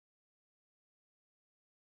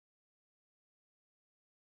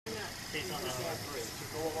case on the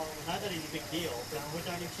not that he's a big deal, but with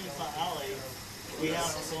our new Chainsaw Alley, we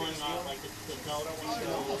have going on like the television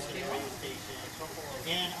shows and the radio station.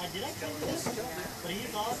 And did I tell you this? But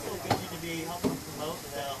he's also going to be helping promote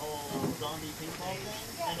the whole zombie paintball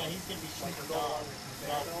thing, and he's going to be shooting dogs.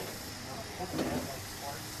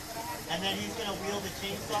 And then he's going to wield a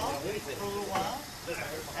chainsaw for a little while.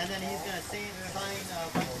 And then he's going to sign a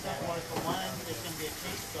bunch of stuff for us. For one, it's going to be a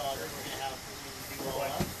chainsaw that we're going to have to blow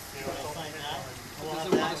up. We'll sign that. We'll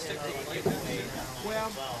have that.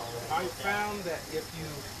 Well, I found that if you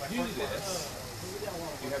do this,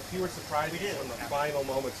 you have fewer surprises when the final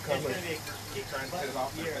moments come and you're trying to get it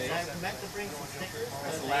off your face. I meant to bring some stickers.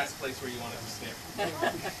 That's the last place where you want it to stick.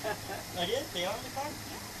 I did? They are in the car?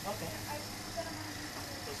 Okay.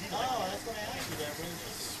 Oh, that's what I asked you there. Bring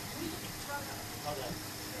some sweet. Okay.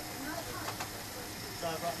 So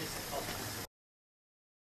I brought you some coffee.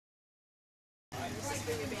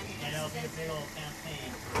 And it'll be a big old campaign.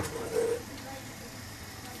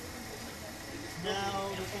 No,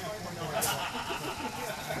 we can't afford no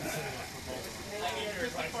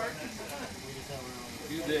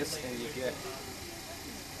Do this and you get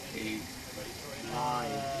a line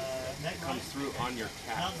that comes through on your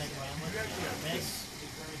cap. This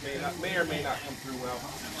may or may not come through well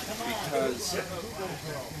because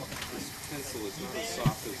this pencil is not as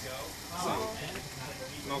soft as some.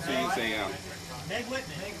 You can also use a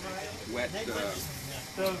wet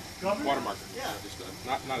water marker. Just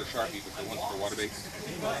not a Sharpie, but the ones for water-based.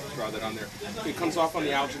 Draw that on there. It comes off on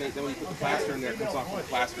the alginate, then when you put the plaster in there, it comes off on the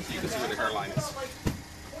plaster so you can see where the hairline is.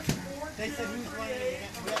 They said who's running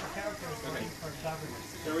the characters for government.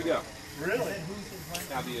 There we go. Really?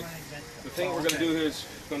 Now the thing we're going to do here is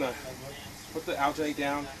going to put the alginate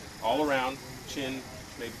down all around, chin,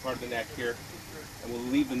 maybe part of the neck here, and we'll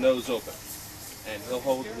leave the nose open. And he'll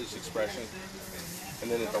hold his expression. And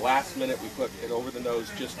then at the last minute, we put it over the nose,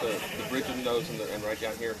 just the bridge of the nose and right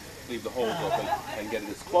down here, leave the holes open and get it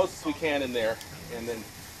as close as we can in there, and then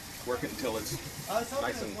work it until it's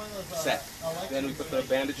nice and set. Then we put the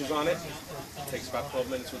bandages on it. It takes about 12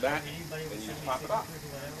 minutes with that, then you just pop it off.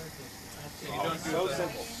 So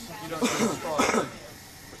simple. You don't do the straw.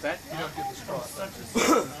 What's that? You don't do the straw.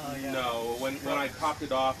 No, when I popped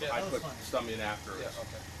it off, I put some in after it.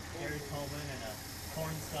 Gary Coleman and a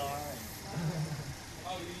porn star.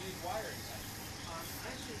 Oh, you use wires?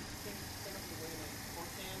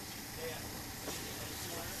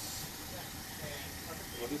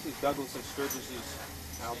 Well, this is Douglas and Sturgis's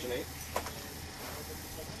alginate.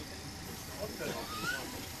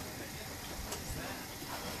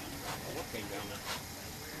 What came down there?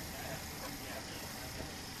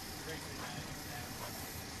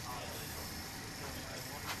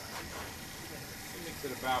 Mix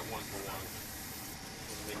it about 1 for 1.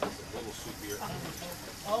 Make this a little soupier.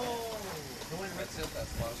 Oh, That's it,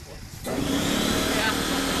 that's the last one.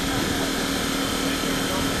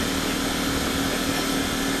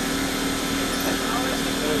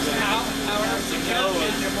 Hours to go,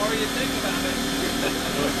 and the more you think about it.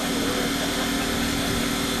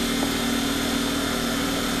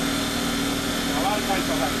 A lot of times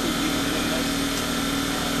I'll have 2 people in this.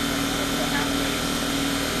 Half base.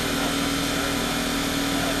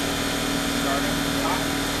 Start at the top.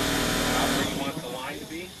 About where you want the line to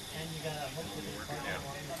be. and you gotta hopefully find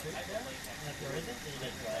along the street there. And if there isn't, then you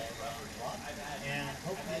gotta drive around the block. And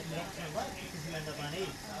hopefully you don't turn left because you end up on 80.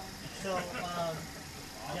 So,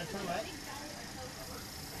 you gotta turn right.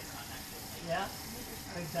 Yeah?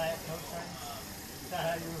 Big Diet Coke sign. Is that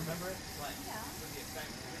how you remember it?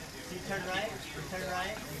 So you turn right, you turn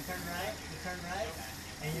right, you turn right, you turn right,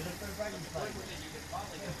 and you look for a parking spot.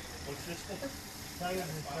 What's this for? Tigers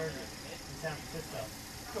and Burger in San Francisco.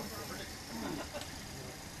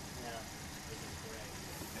 Yeah.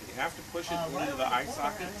 You have to push it into the eye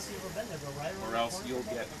sockets, or else you'll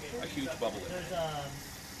get a huge bubble in it.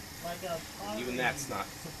 Even that's not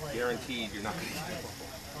guaranteed. You're not going to get a bubble.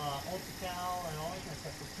 Ultra-Cal and all that kind of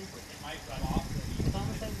stuff for cheaper. It's on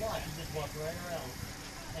the same block. You just walk right around.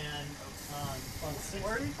 And on 6th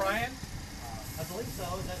Street, Brian? I believe so.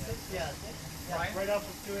 That's it. Yeah. Brian? Right off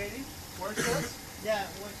of 280. Where's this? Yeah.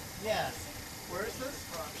 Yeah. Where is this?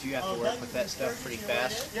 Do you have to work with that stuff pretty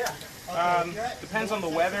fast? Yeah. Depends on the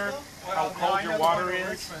weather, how cold your water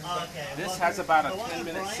is. This has about a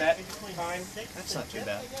 10-minute set time. That's not too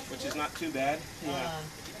bad. Which is not too bad. Yeah.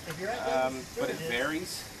 But it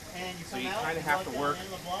varies. And you So you kind of have to work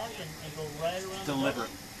deliberate.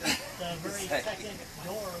 the very second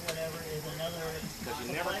door or whatever is another. Because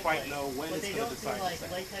you never quite know when but it's they going don't to do decide like to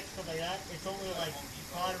set. latex stuff like that. It's only like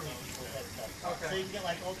pottery people type stuff. Okay. So you can get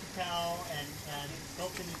like ultracal and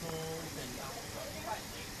sculpting tools and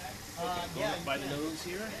yeah. By the nose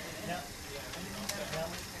here. Yeah.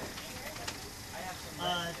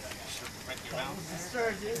 Right in your mouth.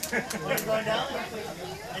 Sturgis. Where you going down?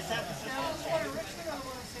 It's San Francisco.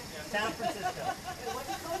 San Francisco.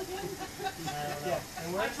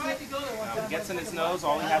 I tried to go there one time. Gets in his nose,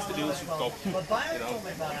 all he has to do is go, But Byron you know, told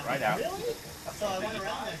me about it. right out. Really? So I went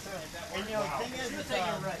around there. And you know, the thing is, You're it's,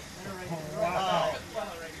 taking right.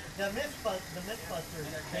 the Mythbusters,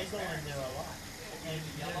 they go in there a lot. And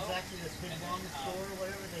there's actually this big long store or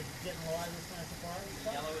whatever, they're getting a lot of this kind of supplies and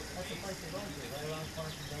stuff. That's the place to go to, right around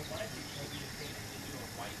Farmington Bay.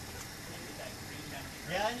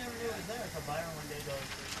 Yeah, I never knew it was there, so Byron one day goes,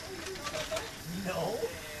 no?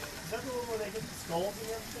 Is that the one where they get the skulls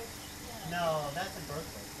and everything? No, that's in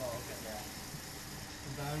Berkeley. Oh, okay. Yeah.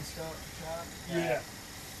 The Bound Shop? Yeah.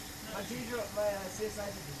 My teacher, my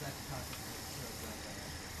CSI teacher is at the conference.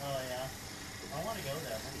 Oh, yeah. I want to go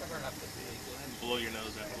there. Blow your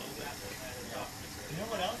nose out a little bit. You know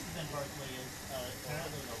what else is in Berkeley is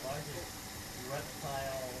apparently the largest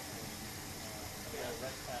reptile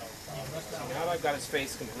Now that I've got his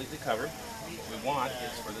face completely covered, what we want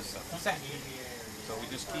is for this stuff to set. So we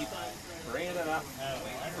just keep bringing it up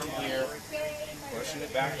from here, pushing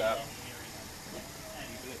it back up,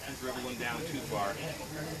 keeping it from dribbling down too far.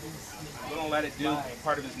 I'm going to let it do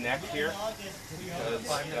part of his neck here, because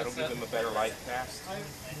that'll give him a better life cast. I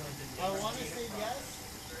want to say yes.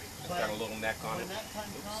 It's got a little neck on it. When that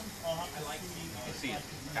time comes, I'll have to see. You see,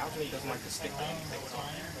 Algernon doesn't like to stick to anything, so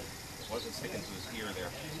it wasn't sticking to his ear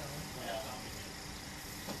there.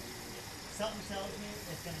 Something tells me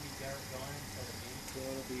it's going to be Garrett going instead of me. So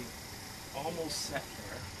it'll be almost set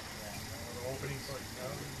there. Blow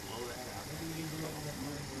that out.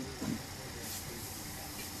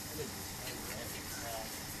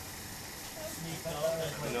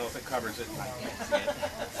 You know, if it covers it, I can't see it.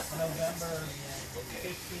 November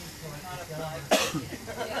 15th.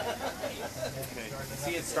 Okay,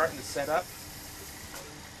 see it's starting to set up?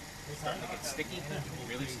 It's starting to get sticky,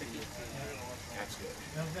 really sticky. That's good.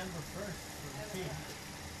 November 1st for the team.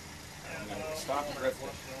 I'm going to stop drifting.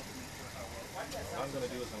 What I'm going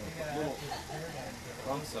to do is I'm going to put little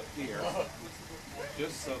bumps up here,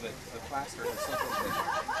 just so that the plaster has something to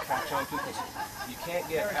catch onto, because you can't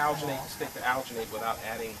get alginate to stick to alginate without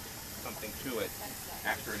adding something to it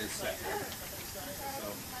after it is set. So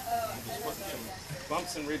I'm just putting some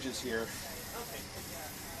bumps and ridges here,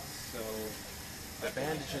 so the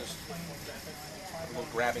bandages have a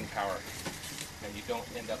little grabbing power, and you don't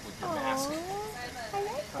end up with your mask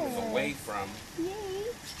coming away from the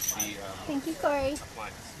Thank you, Corey.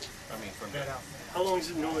 appliance. I mean, from the... How long does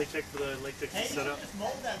it normally take for the latex to set up?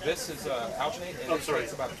 This is alginate, and it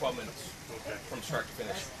takes about 12 minutes from start to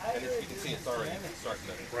finish. And as you can see, it's already starting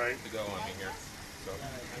to go on me here. So I'm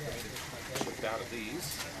going to shift out of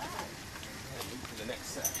these and move to the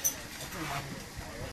next set.